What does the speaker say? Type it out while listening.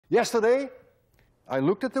Yesterday, I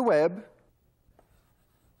looked at the web,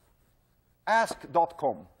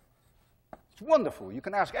 ask.com. It's wonderful. You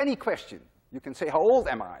can ask any question. You can say, how old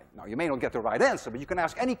am I? Now, you may not get the right answer, but you can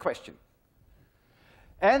ask any question.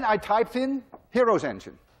 And I typed in Heroes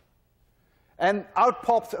Engine. And out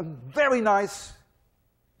popped a very nice,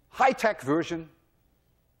 high-tech version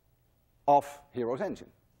of Heroes Engine.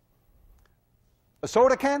 A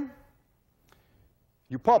soda can.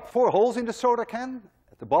 You pop 4 holes in the soda can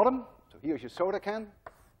at the bottom. So here's your soda can.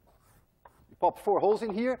 You pop 4 holes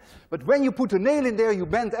in here. But when you put a nail in there, you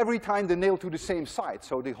bend every time the nail to the same side.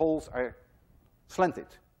 So the holes are slanted.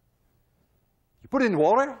 You put it in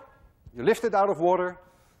water. You lift it out of water.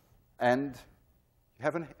 And you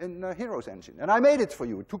have a Heroes Engine. And I made it for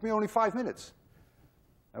you. It took me only 5 minutes.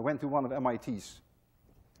 I went to one of MIT's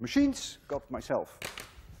machines, got myself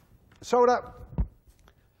a soda,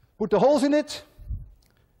 put the holes in it,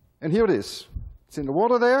 and here it is. It's in the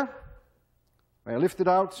water there. When I lift it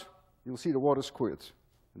out, you'll see the water squirt.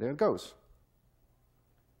 And there it goes.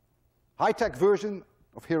 High-tech version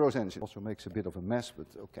of Heroes Engine. Also makes a bit of a mess, but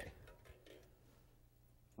okay.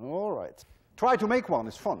 All right. Try to make one.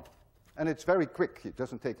 It's fun. And it's very quick. It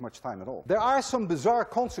doesn't take much time at all. There are some bizarre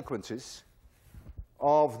consequences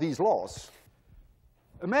of these laws.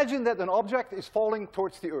 Imagine that an object is falling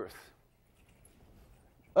towards the Earth.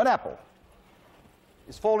 An apple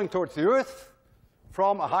is falling towards the Earth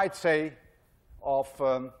from a height, say, of,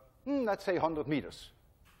 let's say 100 meters.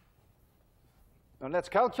 Now let's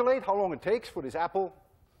calculate how long it takes for this apple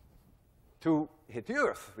to hit the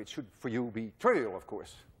Earth, which should, for you, be trivial, of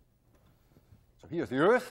course. So here's the Earth.